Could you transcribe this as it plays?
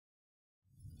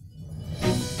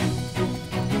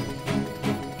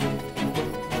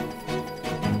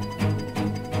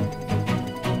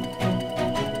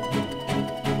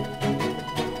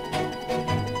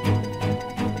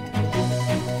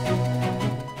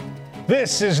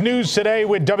This is News Today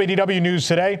with WDW News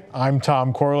Today. I'm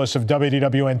Tom Corliss of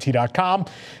WDWNT.com.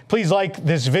 Please like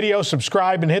this video,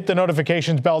 subscribe, and hit the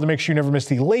notifications bell to make sure you never miss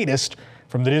the latest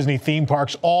from the Disney theme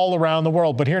parks all around the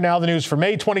world. But here now the news for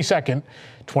May 22nd,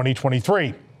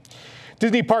 2023.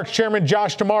 Disney Parks Chairman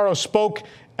Josh D'Amaro spoke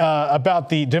about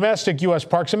the domestic U.S.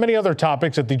 parks and many other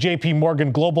topics at the J.P.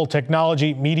 Morgan Global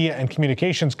Technology, Media, and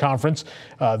Communications Conference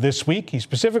this week. He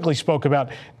specifically spoke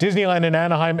about Disneyland in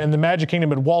Anaheim and the Magic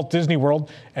Kingdom at Walt Disney World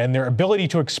and their ability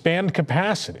to expand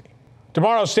capacity.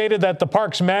 D'Amaro stated that the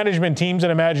park's management teams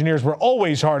and Imagineers were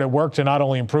always hard at work to not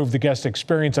only improve the guest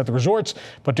experience at the resorts,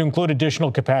 but to include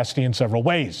additional capacity in several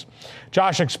ways.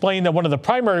 Josh explained that one of the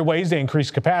primary ways they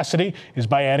increase capacity is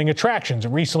by adding attractions.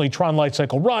 And recently, Tron Light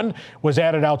Cycle Run was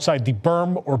added outside the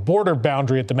berm or border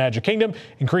boundary at the Magic Kingdom,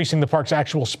 increasing the park's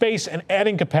actual space and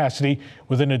adding capacity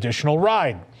with an additional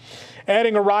ride.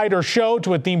 Adding a ride or show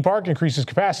to a theme park increases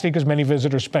capacity because many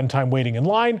visitors spend time waiting in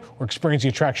line or experience the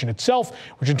attraction itself,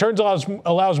 which in turn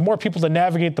allows more people to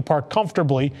navigate the park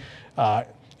comfortably.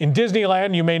 In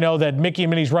Disneyland, you may know that Mickey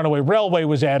and Minnie's Runaway Railway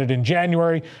was added in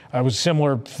January. It was a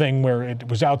similar thing where it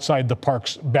was outside the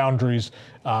park's boundaries,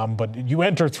 but you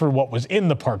enter through what was in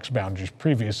the park's boundaries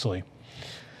previously.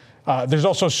 There's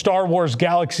also Star Wars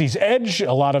Galaxy's Edge.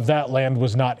 A lot of that land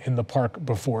was not in the park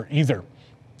before either.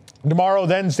 D'Amaro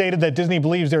then stated that Disney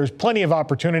believes there is plenty of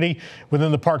opportunity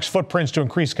within the park's footprints to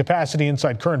increase capacity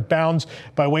inside current bounds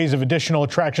by ways of additional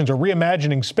attractions or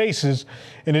reimagining spaces.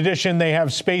 In addition, they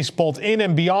have space both in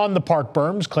and beyond the park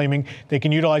berms, claiming they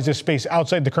can utilize this space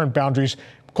outside the current boundaries,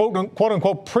 quote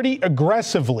unquote, pretty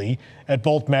aggressively at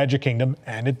both Magic Kingdom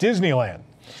and at Disneyland.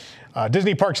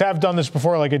 Disney parks have done this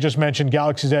before, like I just mentioned,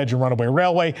 Galaxy's Edge and Runaway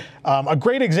Railway. A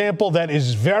great example that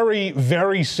is very,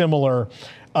 very similar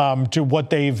to what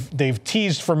they've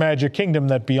teased for Magic Kingdom,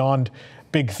 that Beyond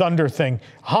Big Thunder thing.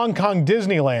 Hong Kong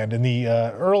Disneyland in the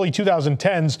early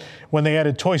 2010s, when they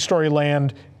added Toy Story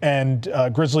Land and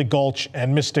Grizzly Gulch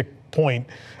and Mystic Point.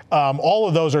 All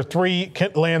of those are three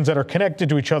lands that are connected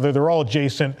to each other. They're all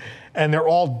adjacent, and they're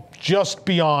all just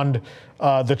beyond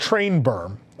the train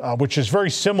berm, which is very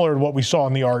similar to what we saw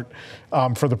in the art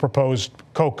for the proposed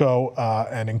Coco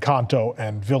and Encanto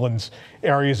and Villains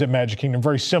areas at Magic Kingdom.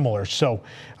 Very similar. So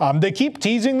they keep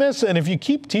teasing this, and if you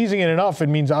keep teasing it enough, it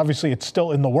means obviously it's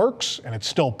still in the works and it's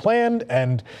still planned,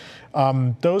 and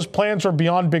those plans for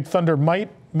Beyond Big Thunder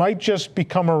might just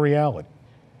become a reality.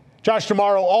 Josh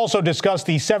D'Amaro also discussed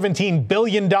the $17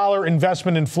 billion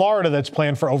investment in Florida that's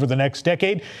planned for over the next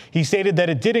decade. He stated that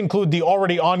it did include the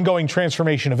already ongoing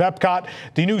transformation of EPCOT,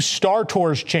 the new Star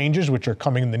Tours changes, which are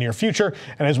coming in the near future,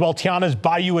 and as well Tiana's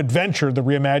Bayou Adventure, the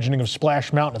reimagining of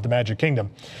Splash Mountain at the Magic Kingdom.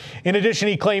 In addition,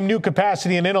 he claimed new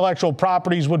capacity and intellectual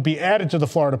properties would be added to the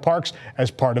Florida parks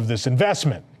as part of this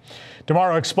investment.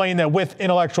 D'Amaro explained that with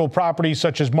intellectual properties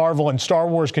such as Marvel and Star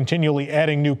Wars continually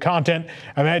adding new content,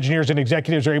 Imagineers and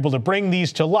executives are able to bring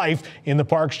these to life in the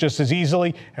parks just as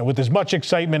easily and with as much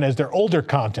excitement as their older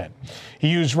content. He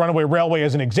used Runaway Railway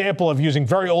as an example of using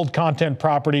very old content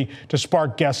property to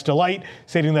spark guest delight,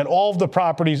 stating that all of the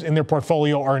properties in their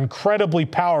portfolio are incredibly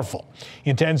powerful. He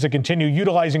intends to continue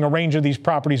utilizing a range of these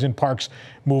properties in parks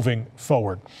moving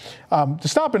forward. To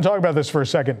stop and talk about this for a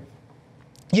second,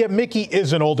 yeah, Mickey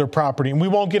is an older property, and we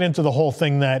won't get into the whole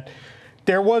thing that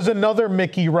there was another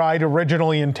Mickey ride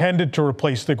originally intended to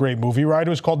replace the Great Movie Ride.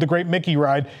 It was called the Great Mickey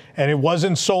Ride, and it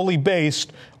wasn't solely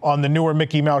based on the newer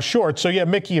Mickey Mouse shorts. So yeah,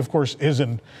 Mickey, of course, is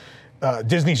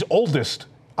Disney's oldest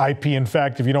IP, in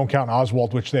fact, if you don't count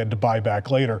Oswald, which they had to buy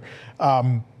back later.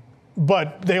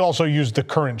 But they also used the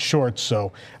current shorts.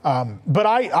 So, but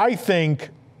I think,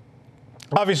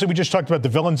 obviously, we just talked about the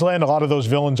Villains Land. A lot of those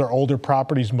villains are older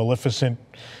properties, Maleficent,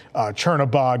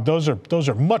 Chernabog. Those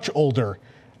are much older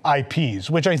IPs,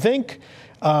 which I think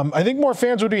more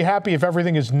fans would be happy if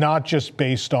everything is not just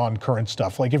based on current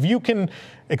stuff. Like if you can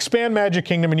expand Magic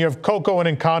Kingdom and you have Coco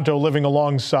and Encanto living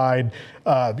alongside,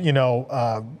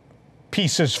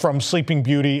 pieces from Sleeping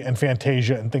Beauty and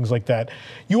Fantasia and things like that,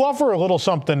 you offer a little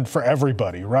something for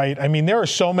everybody, right? I mean, there are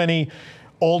so many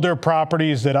older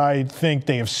properties that I think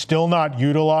they have still not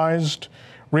utilized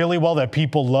really well that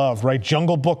people love, right?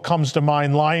 Jungle Book comes to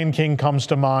mind, Lion King comes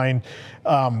to mind.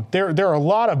 There are a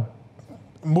lot of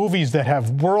movies that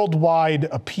have worldwide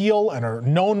appeal and are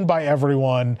known by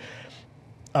everyone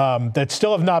that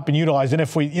still have not been utilized. And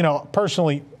if we,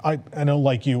 personally, I know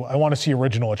like you, I want to see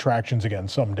original attractions again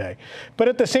someday. But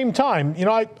at the same time,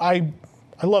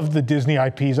 I love the Disney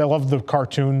IPs. I love the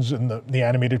cartoons and the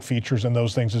animated features and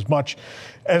those things as much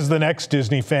as the next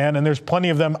Disney fan. And there's plenty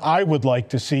of them I would like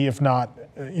to see, if not,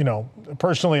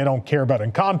 personally, I don't care about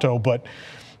Encanto, but,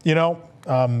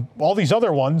 All these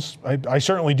other ones, I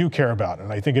certainly do care about.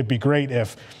 And I think it'd be great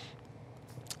if,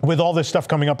 with all this stuff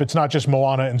coming up, it's not just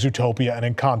Moana and Zootopia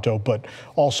and Encanto, but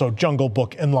also Jungle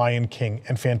Book and Lion King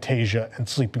and Fantasia and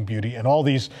Sleeping Beauty and all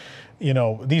these,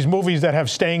 these movies that have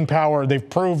staying power. They've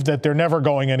proved that they're never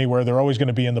going anywhere. They're always going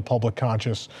to be in the public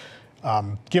conscious.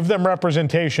 Give them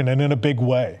representation, and in a big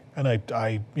way. And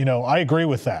I agree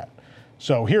with that.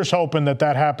 So here's hoping that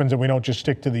happens and we don't just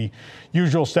stick to the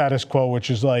usual status quo, which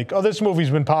is like, oh, this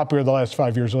movie's been popular the last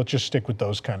 5 years. Let's just stick with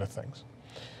those kind of things.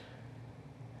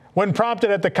 When prompted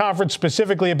at the conference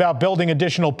specifically about building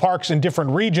additional parks in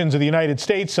different regions of the United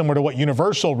States, similar to what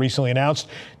Universal recently announced,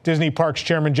 Disney Parks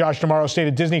Chairman Josh D'Amaro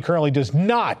stated Disney currently does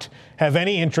not have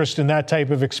any interest in that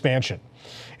type of expansion.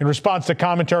 In response to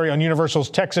commentary on Universal's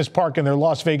Texas Park and their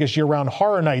Las Vegas year-round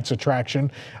Horror Nights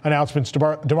attraction announcements,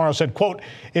 D'Amaro said, quote,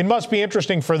 "It must be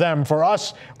interesting for them. For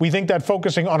us, we think that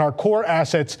focusing on our core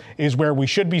assets is where we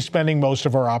should be spending most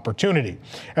of our opportunity.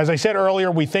 As I said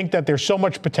earlier, we think that there's so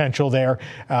much potential there.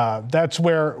 That's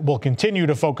where we'll continue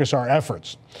to focus our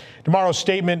efforts." D'Amaro's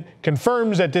statement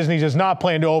confirms that Disney does not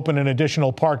plan to open an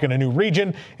additional park in a new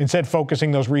region, instead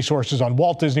focusing those resources on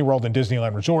Walt Disney World and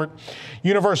Disneyland Resort.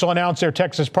 Universal announced their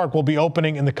Texas park will be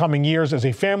opening in the coming years as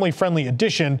a family-friendly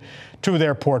addition to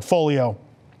their portfolio.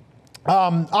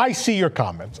 I see your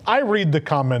comments. I read the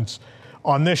comments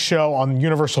on this show, on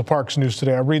Universal Parks News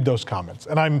Today. I read those comments,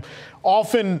 and I'm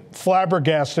often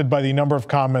flabbergasted by the number of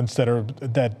comments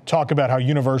that talk about how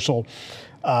Universal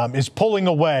is pulling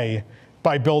away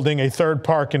by building a third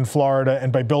park in Florida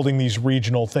and by building these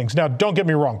regional things. Now, don't get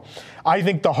me wrong. I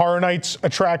think the Horror Nights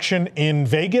attraction in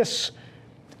Vegas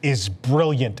is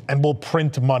brilliant and will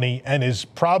print money and is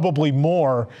probably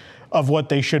more of what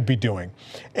they should be doing.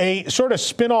 A sort of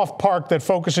spin-off park that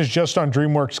focuses just on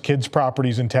DreamWorks kids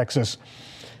properties in Texas,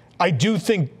 I do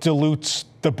think dilutes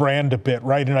the brand a bit,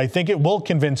 right? And I think it will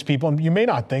convince people, and you may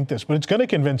not think this, but it's going to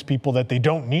convince people that they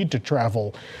don't need to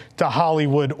travel to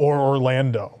Hollywood or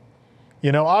Orlando.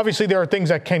 Obviously there are things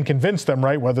that can convince them,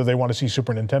 right? Whether they want to see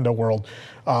Super Nintendo World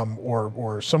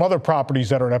or some other properties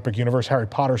that are at Epic Universe, Harry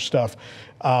Potter stuff.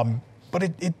 But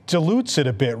it dilutes it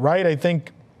a bit, right? I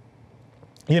think,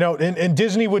 and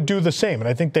Disney would do the same. And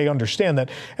I think they understand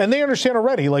that. And they understand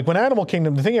already, like when Animal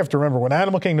Kingdom, the thing you have to remember, when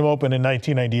Animal Kingdom opened in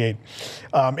 1998,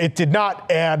 it did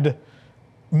not add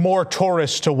more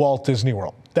tourists to Walt Disney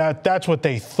World. That's what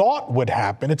they thought would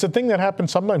happen. It's a thing that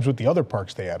happens sometimes with the other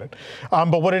parks they added.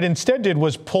 But what it instead did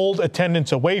was pulled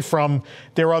attendance away from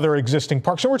their other existing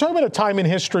parks. So we're talking about a time in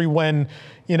history when,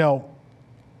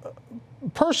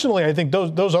 personally, I think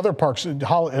those other parks,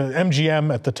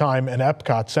 MGM at the time and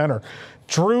EPCOT Center,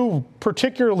 drew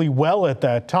particularly well at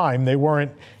that time. They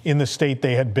weren't in the state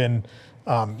they had been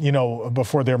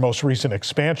before their most recent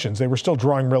expansions. They were still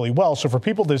drawing really well. So for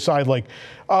people to decide like,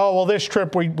 oh, well, this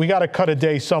trip, we got to cut a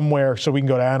day somewhere so we can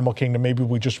go to Animal Kingdom. Maybe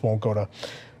we just won't go to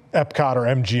EPCOT or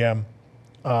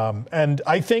MGM. And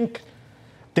I think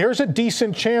there's a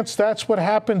decent chance that's what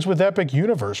happens with Epic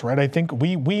Universe, right? I think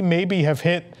we maybe have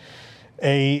hit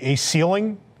a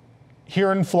ceiling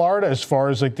here in Florida as far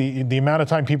as like the amount of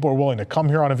time people are willing to come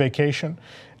here on a vacation.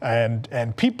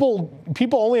 And people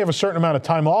only have a certain amount of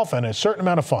time off and a certain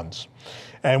amount of funds.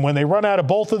 And when they run out of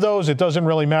both of those, it doesn't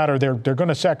really matter. They're going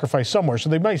to sacrifice somewhere. So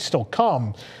they might still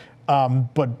come.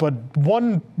 But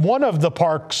one of the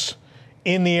parks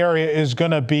in the area is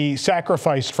going to be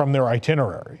sacrificed from their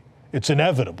itinerary. It's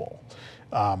inevitable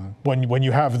when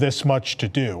you have this much to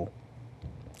do.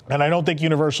 And I don't think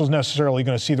Universal is necessarily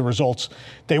going to see the results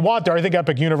they want there. I think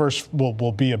Epic Universe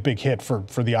will be a big hit for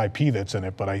the IP that's in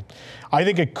it. But I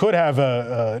think it could have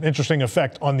an interesting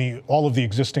effect on all of the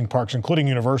existing parks, including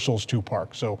Universal's 2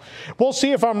 parks. So we'll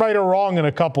see if I'm right or wrong in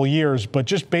a couple years. But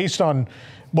just based on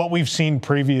what we've seen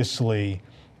previously,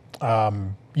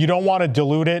 you don't want to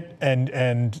dilute it.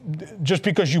 And just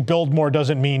because you build more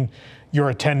doesn't mean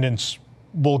your attendance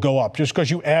will go up. Just because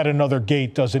you add another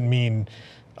gate doesn't mean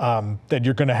that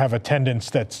you're going to have attendance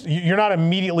you're not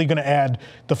immediately going to add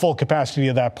the full capacity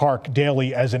of that park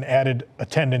daily as an added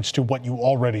attendance to what you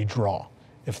already draw,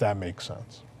 if that makes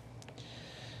sense.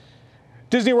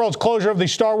 Disney World's closure of the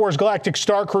Star Wars Galactic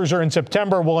Starcruiser in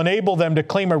September will enable them to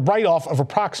claim a write-off of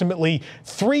approximately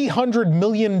 $300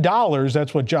 million.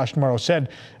 That's what Josh D'Amaro said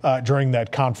during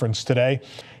that conference today.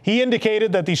 He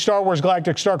indicated that the Star Wars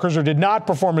Galactic Starcruiser did not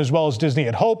perform as well as Disney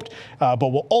had hoped, but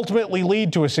will ultimately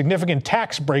lead to a significant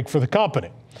tax break for the company.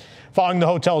 Following the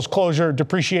hotel's closure,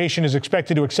 depreciation is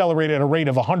expected to accelerate at a rate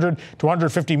of $100 to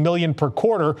 $150 million per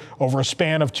quarter over a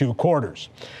span of 2 quarters.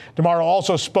 D'Amaro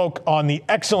also spoke on the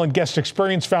excellent guest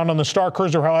experience found on the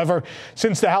Starcruiser. However,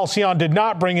 since the Halcyon did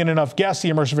not bring in enough guests, the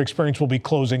immersive experience will be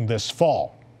closing this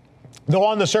fall. Though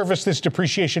on the surface, this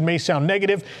depreciation may sound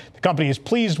negative, the company is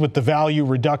pleased with the value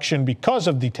reduction because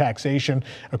of the taxation.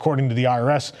 According to the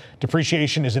IRS,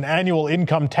 depreciation is an annual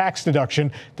income tax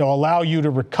deduction that will allow you to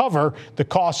recover the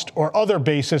cost or other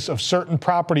basis of certain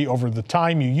property over the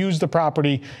time you use the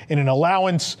property in an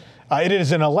allowance. It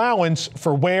is an allowance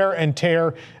for wear and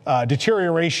tear,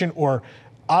 deterioration, or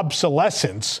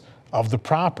obsolescence of the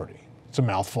property. It's a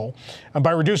mouthful. And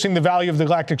by reducing the value of the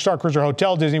Galactic Starcruiser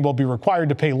Hotel, Disney will be required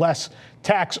to pay less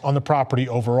tax on the property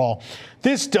overall.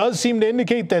 This does seem to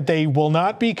indicate that they will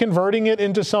not be converting it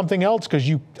into something else, because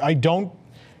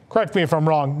correct me if I'm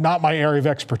wrong, not my area of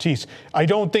expertise. I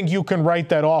don't think you can write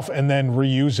that off and then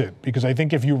reuse it, because I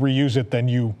think if you reuse it, then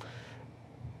you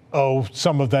owe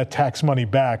some of that tax money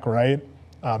back, right?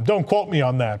 Don't quote me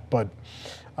on that, but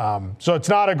so it's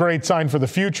not a great sign for the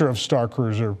future of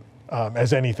Starcruiser.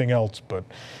 As anything else, but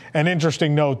an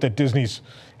interesting note that Disney's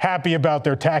happy about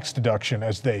their tax deduction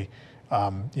as they,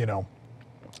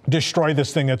 destroy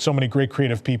this thing that so many great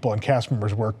creative people and cast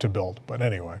members work to build. But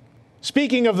anyway.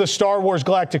 Speaking of the Star Wars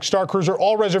Galactic Starcruiser,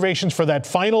 all reservations for that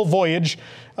final voyage,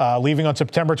 leaving on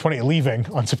September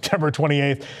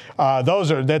 28th,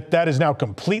 that is now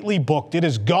completely booked. It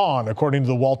is gone, according to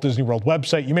the Walt Disney World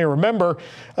website. You may remember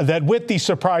that with the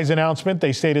surprise announcement,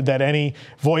 they stated that any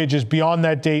voyages beyond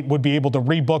that date would be able to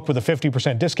rebook with a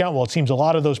 50% discount. Well, it seems a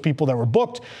lot of those people that were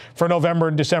booked for November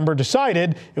and December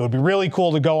decided it would be really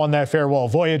cool to go on that farewell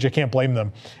voyage. I can't blame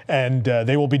them. And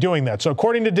they will be doing that. So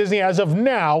according to Disney, as of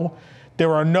now,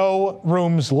 there are no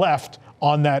rooms left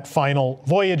on that final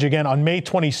voyage. Again, on May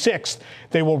 26th,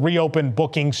 they will reopen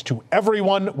bookings to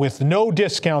everyone with no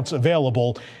discounts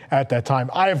available at that time.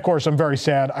 Of course, I'm very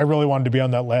sad. I really wanted to be on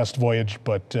that last voyage,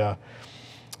 but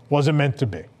wasn't meant to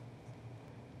be.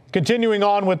 Continuing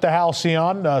on with the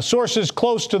Halcyon, sources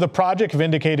close to the project have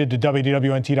indicated to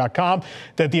WDWNT.com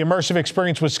that the immersive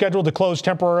experience was scheduled to close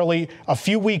temporarily a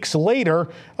few weeks later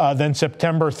than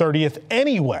September 30th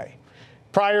anyway.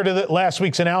 Prior to last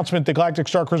week's announcement, the Galactic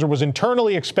Starcruiser was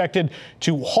internally expected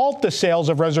to halt the sales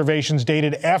of reservations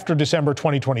dated after December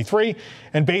 2023.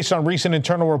 And based on recent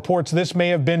internal reports, this may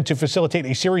have been to facilitate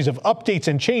a series of updates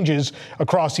and changes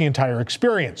across the entire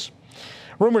experience.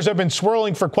 Rumors have been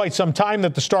swirling for quite some time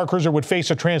that the Starcruiser would face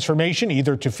a transformation,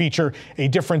 either to feature a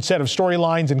different set of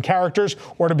storylines and characters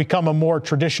or to become a more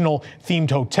traditional themed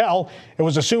hotel. It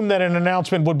was assumed that an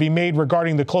announcement would be made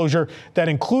regarding the closure that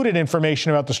included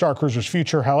information about the Starcruiser's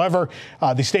future. However,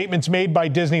 the statements made by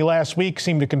Disney last week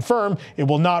seem to confirm it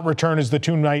will not return as the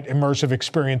two-night immersive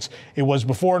experience it was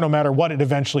before, no matter what it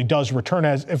eventually does return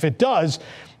as. If it does,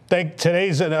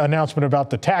 today's announcement about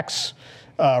the tax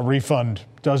refund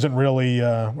doesn't really,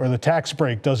 or the tax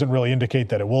break doesn't really indicate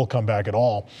that it will come back at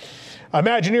all.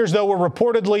 Imagineers, though, were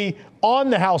reportedly on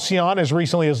the Halcyon as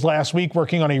recently as last week,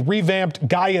 working on a revamped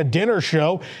Gaia dinner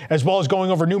show, as well as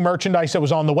going over new merchandise that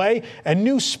was on the way and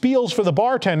new spiels for the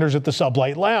bartenders at the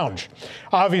Sublight Lounge.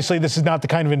 Obviously, this is not the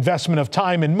kind of investment of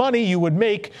time and money you would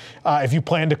make if you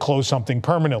plan to close something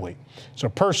permanently. So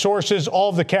per sources, all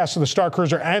of the cast of the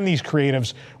Starcruiser and these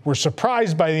creatives were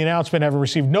surprised by the announcement, having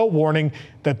received no warning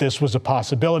that this was a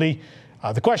possibility.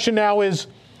 The question now is,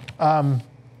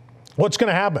 what's going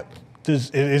to happen?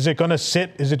 Is it going to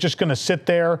sit? Is it just going to sit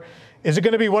there? Is it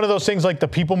going to be one of those things like the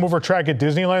People Mover track at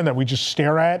Disneyland that we just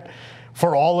stare at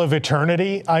for all of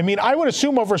eternity? I mean, I would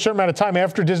assume over a certain amount of time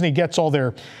after Disney gets all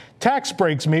their tax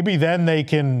breaks, maybe then they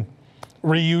can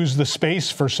reuse the space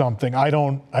for something. I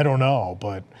don't know,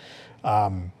 but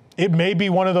it may be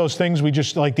one of those things we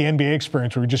just, like the NBA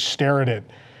experience, where we just stare at it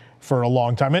for a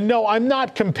long time. And no, I'm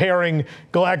not comparing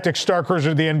Galactic Starcruiser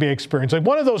to the NBA experience. Like,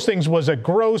 one of those things was a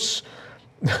gross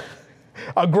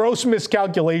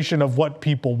miscalculation of what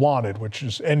people wanted, which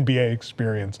is NBA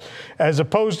experience, as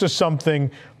opposed to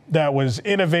something that was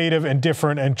innovative and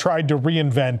different and tried to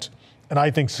reinvent, and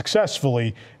I think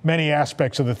successfully, many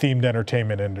aspects of the themed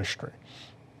entertainment industry.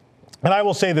 And I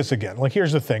will say this again, like,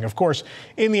 here's the thing. Of course,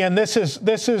 in the end, this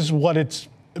is what it's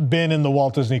been in the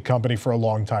Walt Disney Company for a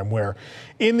long time, where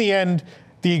in the end,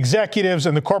 the executives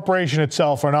and the corporation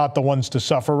itself are not the ones to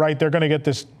suffer, right? They're going to get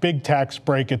this big tax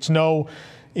break. It's no,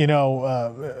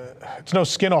 it's no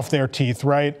skin off their teeth,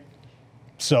 right?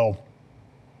 So,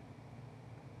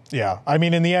 yeah, I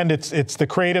mean, in the end, it's the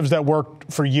creatives that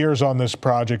worked for years on this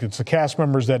project. It's the cast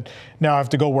members that now have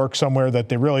to go work somewhere that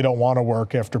they really don't want to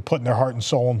work after putting their heart and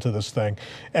soul into this thing.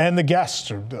 And the guests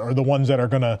are the ones that are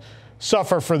going to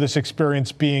suffer for this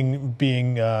experience being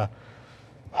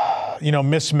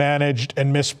mismanaged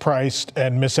and mispriced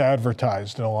and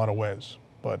misadvertised in a lot of ways.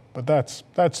 But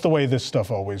that's the way this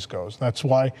stuff always goes. That's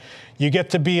why you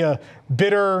get to be a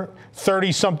bitter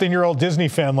 30-something-year-old Disney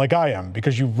fan like I am,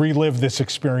 because you relive this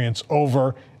experience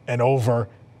over and over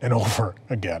and over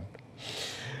again.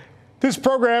 This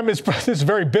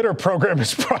very bitter program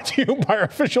is brought to you by our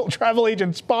official travel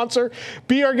agent sponsor,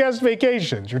 Be Our Guest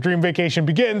Vacations. Your dream vacation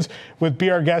begins with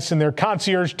Be Our Guests and their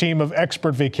concierge team of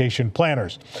expert vacation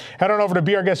planners. Head on over to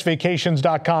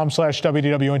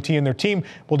beourguestvacations.com/WDWNT, and their team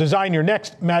will design your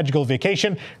next magical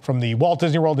vacation, from the Walt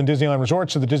Disney World and Disneyland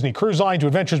resorts to the Disney Cruise Line to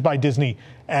Adventures by Disney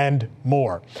and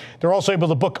more. They're also able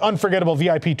to book unforgettable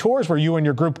VIP tours where you and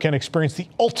your group can experience the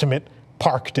ultimate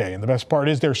Park Day. And the best part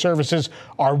is their services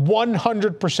are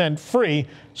 100% free,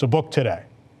 so book today.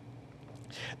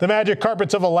 The Magic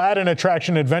Carpets of Aladdin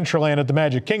attraction, Adventureland at the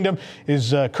Magic Kingdom,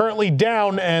 is currently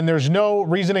down, and there's no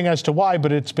reasoning as to why,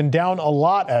 but it's been down a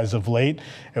lot as of late.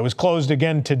 It was closed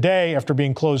again today after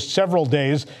being closed several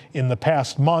days in the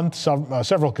past month,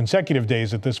 several consecutive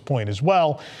days at this point as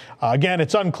well. Again,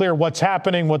 it's unclear what's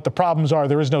happening, what the problems are.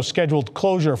 There is no scheduled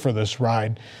closure for this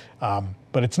ride.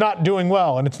 But it's not doing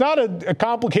well, and it's not a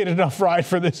complicated enough ride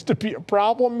for this to be a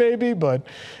problem, maybe, but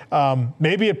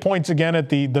maybe it points again at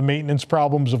the maintenance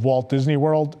problems of Walt Disney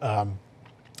World.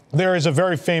 There is a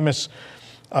very famous,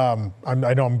 I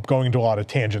know I'm going into a lot of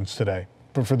tangents today,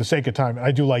 but for the sake of time,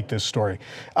 I do like this story.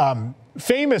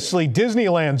 Famously,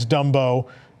 Disneyland's Dumbo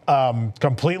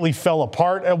completely fell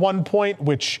apart at one point,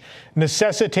 which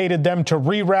necessitated them to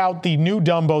reroute the new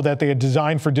Dumbo that they had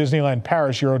designed for Disneyland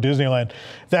Paris, Euro Disneyland.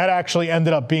 That actually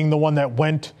ended up being the one that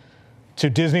went to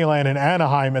Disneyland in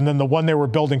Anaheim, and then the one they were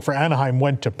building for Anaheim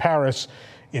went to Paris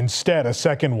instead, a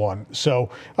second one. So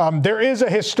there is some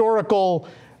historical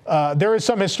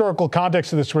context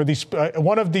to this, where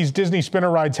one of these Disney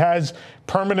spinner rides has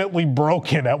permanently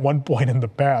broken at one point in the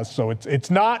past. So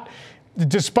it's not.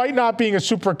 Despite not being a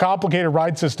super complicated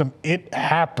ride system, it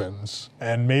happens.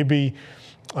 And maybe,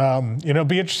 be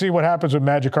interesting to see what happens with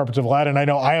Magic Carpets of Aladdin. I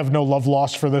know I have no love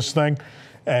lost for this thing,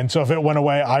 and so if it went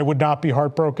away, I would not be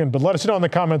heartbroken. But let us know in the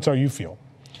comments how you feel.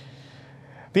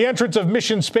 The entrance of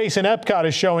Mission Space in EPCOT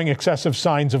is showing excessive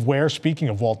signs of wear, speaking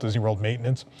of Walt Disney World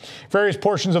maintenance. Various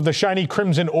portions of the shiny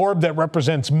crimson orb that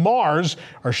represents Mars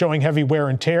are showing heavy wear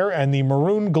and tear, and the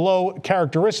maroon glow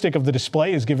characteristic of the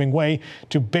display is giving way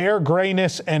to bare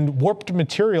grayness and warped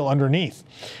material underneath.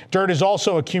 Dirt is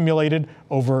also accumulated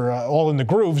over all in the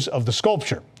grooves of the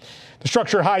sculpture. The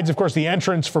structure hides, of course, the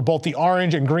entrance for both the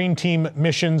orange and green team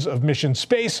missions of Mission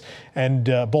Space, and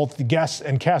both the guests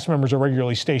and cast members are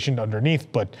regularly stationed underneath.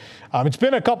 But it's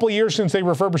been a couple of years since they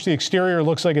refurbished the exterior. It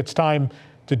looks like it's time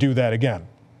to do that again.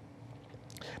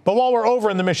 But while we're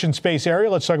over in the Mission Space area,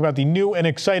 let's talk about the new and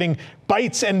exciting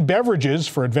bites and beverages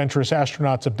for adventurous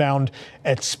astronauts abound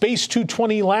at Space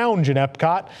 220 Lounge in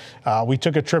EPCOT. We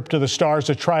took a trip to the stars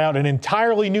to try out an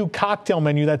entirely new cocktail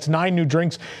menu. That's 9 new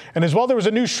drinks. And as well, there was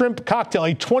a new shrimp cocktail,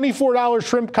 a $24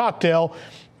 shrimp cocktail.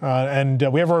 And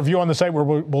we have a review on the site where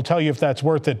we'll tell you if that's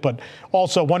worth it. But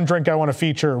also, one drink I want to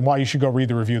feature and why you should go read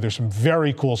the review. There's some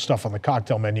very cool stuff on the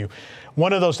cocktail menu.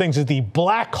 One of those things is the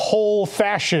Black Hole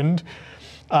Fashioned.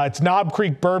 It's Knob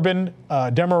Creek Bourbon,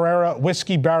 Demerara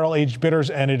Whiskey Barrel Aged Bitters,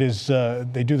 and it is,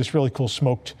 they do this really cool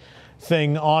smoked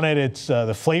thing on it. It's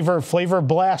the Flavor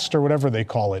Blast, or whatever they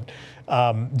call it.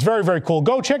 It's very, very cool.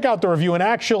 Go check out the review, and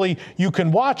actually you can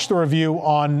watch the review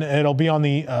it'll be on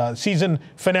the season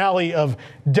finale of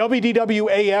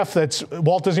WDWAF, that's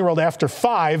Walt Disney World After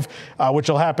 5, which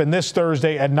will happen this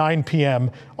Thursday at 9 p.m.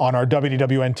 on our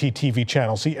WDWNT TV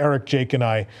channel. See Eric, Jake, and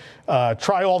I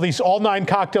try all 9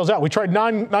 cocktails out. We tried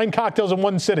nine cocktails in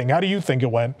one sitting. How do you think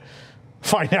it went?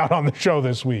 Find out on the show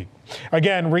this week.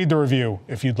 Again, read the review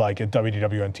if you'd like at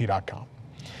WDWNT.com.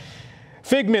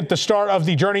 Figment, the star of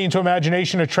the Journey into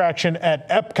Imagination attraction at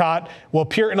EPCOT, will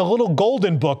appear in a little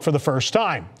golden book for the first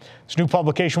time. This new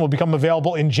publication will become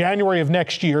available in January of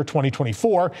next year,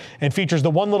 2024, and features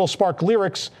the One Little Spark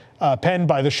lyrics penned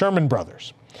by the Sherman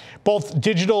Brothers. Both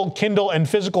digital, Kindle, and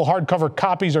physical hardcover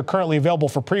copies are currently available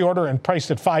for pre-order and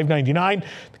priced at $5.99.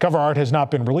 The cover art has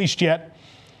not been released yet.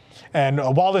 And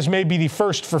while this may be the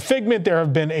first for Figment, there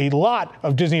have been a lot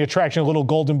of Disney attraction little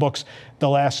golden books the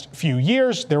last few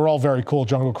years. They're all very cool.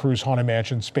 Jungle Cruise, Haunted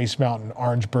Mansion, Space Mountain,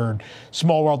 Orange Bird,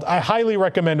 Small World. I highly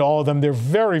recommend all of them. They're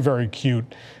very, very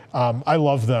cute. I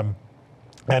love them.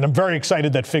 And I'm very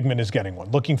excited that Figment is getting one.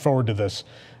 Looking forward to this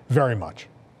very much.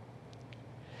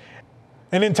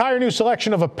 An entire new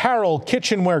selection of apparel,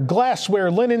 kitchenware, glassware,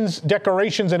 linens,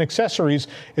 decorations, and accessories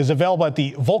is available at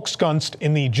the Volkskunst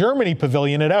in the Germany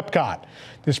pavilion at EPCOT.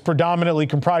 This predominantly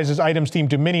comprises items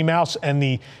themed to Minnie Mouse and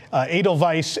the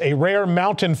Edelweiss, a rare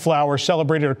mountain flower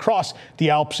celebrated across the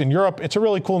Alps in Europe. It's a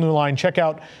really cool new line. Check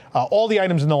out all the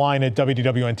items in the line at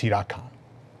WDWNT.com.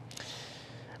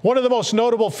 One of the most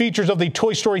notable features of the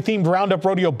Toy Story-themed Roundup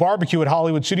Rodeo Barbecue at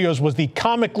Hollywood Studios was the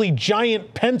comically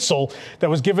giant pencil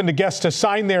that was given to guests to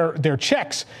sign their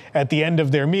checks at the end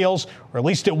of their meals, or at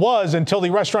least it was until the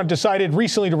restaurant decided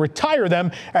recently to retire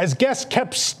them as guests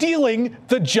kept stealing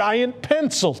the giant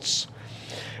pencils.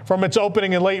 From its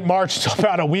opening in late March to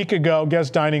about a week ago,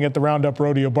 guests dining at the Roundup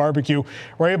Rodeo Barbecue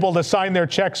were able to sign their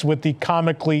checks with the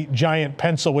comically giant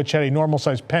pencil, which had a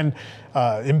normal-sized pen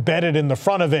embedded in the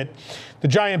front of it. The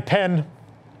giant pen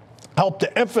helped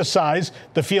to emphasize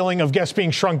the feeling of guests being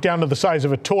shrunk down to the size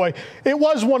of a toy. It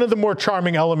was one of the more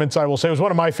charming elements, I will say. It was one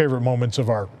of my favorite moments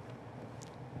of our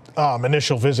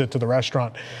initial visit to the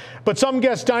restaurant. But some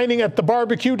guests dining at the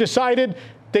barbecue decided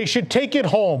they should take it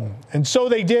home. And so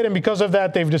they did, and because of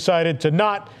that, they've decided to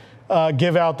not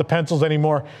give out the pencils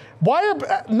anymore.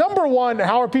 Number one,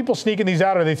 how are people sneaking these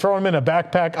out? Are they throwing them in a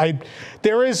backpack?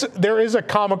 There is a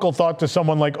comical thought to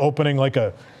someone like opening like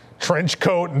a trench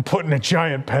coat and putting a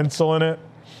giant pencil in it.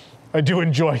 I do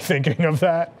enjoy thinking of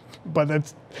that,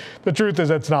 but the truth is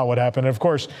that's not what happened. And of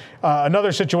course,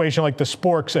 another situation like the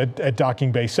sporks at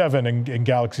Docking Bay 7 in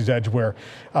Galaxy's Edge, where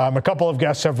a couple of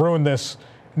guests have ruined this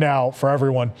now for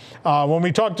everyone. When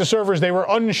we talked to servers, they were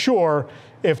unsure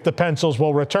if the pencils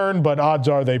will return, but odds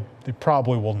are they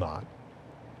probably will not.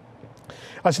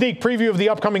 A sneak preview of the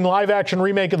upcoming live-action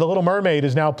remake of The Little Mermaid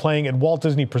is now playing at Walt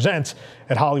Disney Presents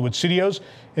at Hollywood Studios.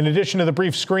 In addition to the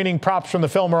brief screening, props from the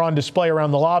film are on display around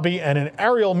the lobby, and an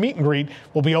Ariel meet and greet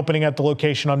will be opening at the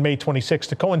location on May 26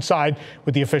 to coincide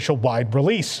with the official wide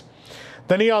release.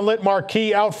 The neon-lit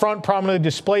marquee out front prominently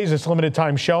displays this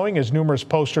limited-time showing as numerous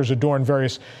posters adorn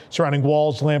various surrounding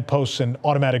walls, lampposts, and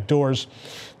automatic doors.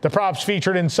 The props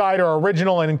featured inside are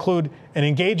original and include an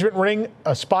engagement ring,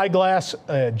 a spyglass,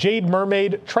 a jade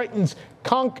mermaid, Triton's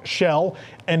conch shell,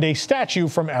 and a statue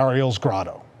from Ariel's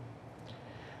grotto.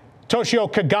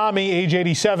 Toshio Kagami, age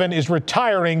 87, is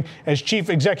retiring as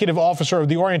Chief Executive Officer of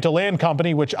the Oriental Land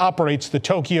Company, which operates the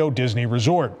Tokyo Disney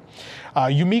Resort.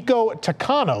 Yumiko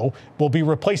Takano will be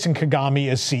replacing Kagami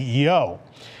as CEO.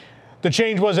 The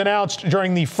change was announced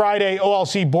during the Friday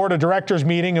OLC Board of Directors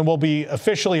meeting and will be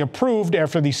officially approved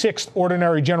after the 6th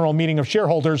Ordinary General Meeting of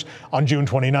Shareholders on June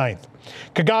 29th.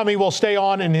 Kagami will stay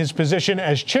on in his position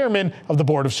as Chairman of the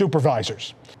Board of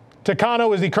Supervisors.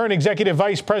 Takano is the current Executive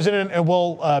Vice President and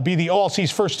will be the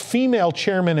OLC's first female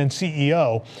Chairman and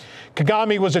CEO.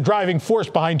 Kagami was a driving force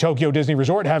behind Tokyo Disney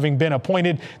Resort, having been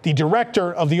appointed the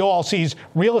director of the OLC's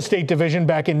real estate division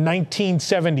back in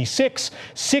 1976,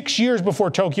 6 years before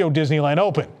Tokyo Disneyland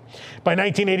opened. By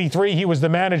 1983, he was the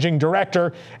managing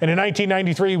director, and in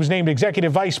 1993, he was named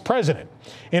executive vice president.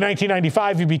 In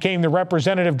 1995, he became the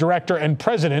representative director and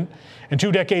president, and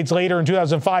 2 decades later, in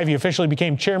 2005, he officially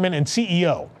became chairman and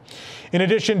CEO. In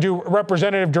addition to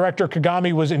representative director,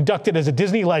 Kagami was inducted as a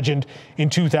Disney legend in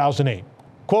 2008.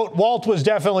 Quote, Walt was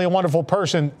definitely a wonderful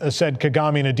person, said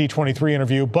Kagami in a D23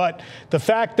 interview, but the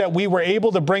fact that we were able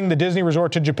to bring the Disney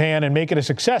Resort to Japan and make it a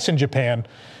success in Japan,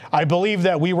 I believe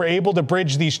that we were able to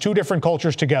bridge these two different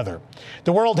cultures together.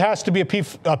 The world has to be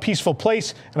a peaceful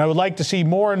place, and I would like to see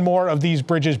more and more of these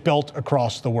bridges built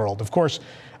across the world. Of course,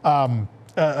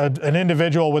 an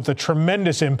individual with a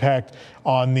tremendous impact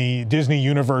on the Disney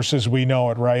universe as we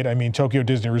know it, right? I mean, Tokyo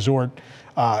Disney Resort,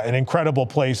 an incredible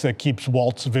place that keeps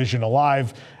Walt's vision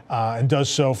alive and does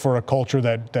so for a culture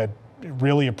that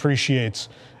really appreciates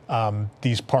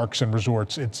these parks and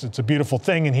resorts. It's a beautiful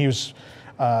thing, and he was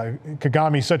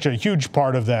Kagami such a huge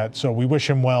part of that. So we wish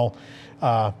him well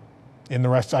in the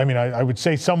rest. I mean, I would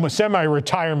say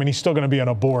semi-retirement. He's still going to be on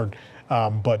a board.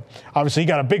 But obviously, he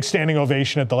got a big standing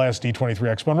ovation at the last D23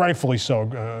 Expo, and rightfully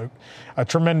so. A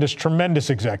tremendous, tremendous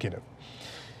executive.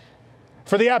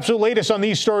 For the absolute latest on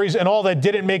these stories and all that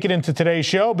didn't make it into today's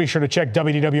show, be sure to check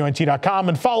WDWNT.com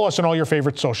and follow us on all your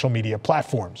favorite social media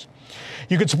platforms.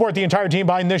 You can support the entire team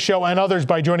behind this show and others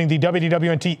by joining the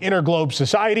WDWNT Interglobe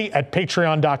Society at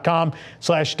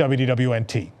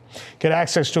patreon.com/WDWNT. Get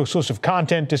access to exclusive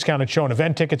content, discounted show and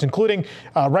event tickets, including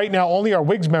right now only our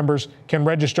WIGS members can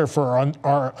register for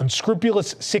our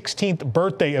Unscrupulous 16th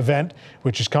birthday event,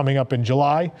 which is coming up in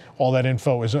July. All that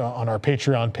info is on our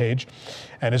Patreon page.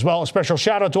 And as well, a special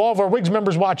shout out to all of our WIGS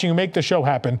members watching who make the show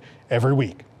happen every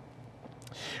week.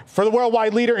 For the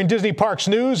worldwide leader in Disney Parks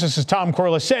news, this is Tom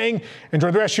Corliss saying,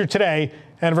 enjoy the rest of your today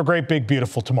and have a great, big,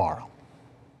 beautiful tomorrow.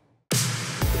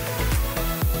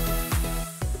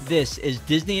 This is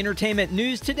Disney Entertainment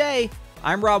News Today.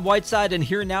 I'm Rob Whiteside, and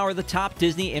here now are the top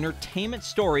Disney entertainment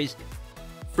stories.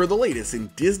 For the latest in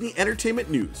Disney entertainment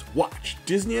news, watch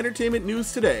Disney Entertainment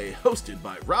News Today, hosted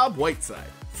by Rob Whiteside.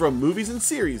 From movies and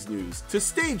series news to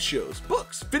stage shows,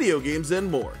 books, video games, and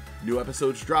more. New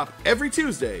episodes drop every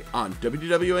Tuesday on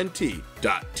WDWNT.tv.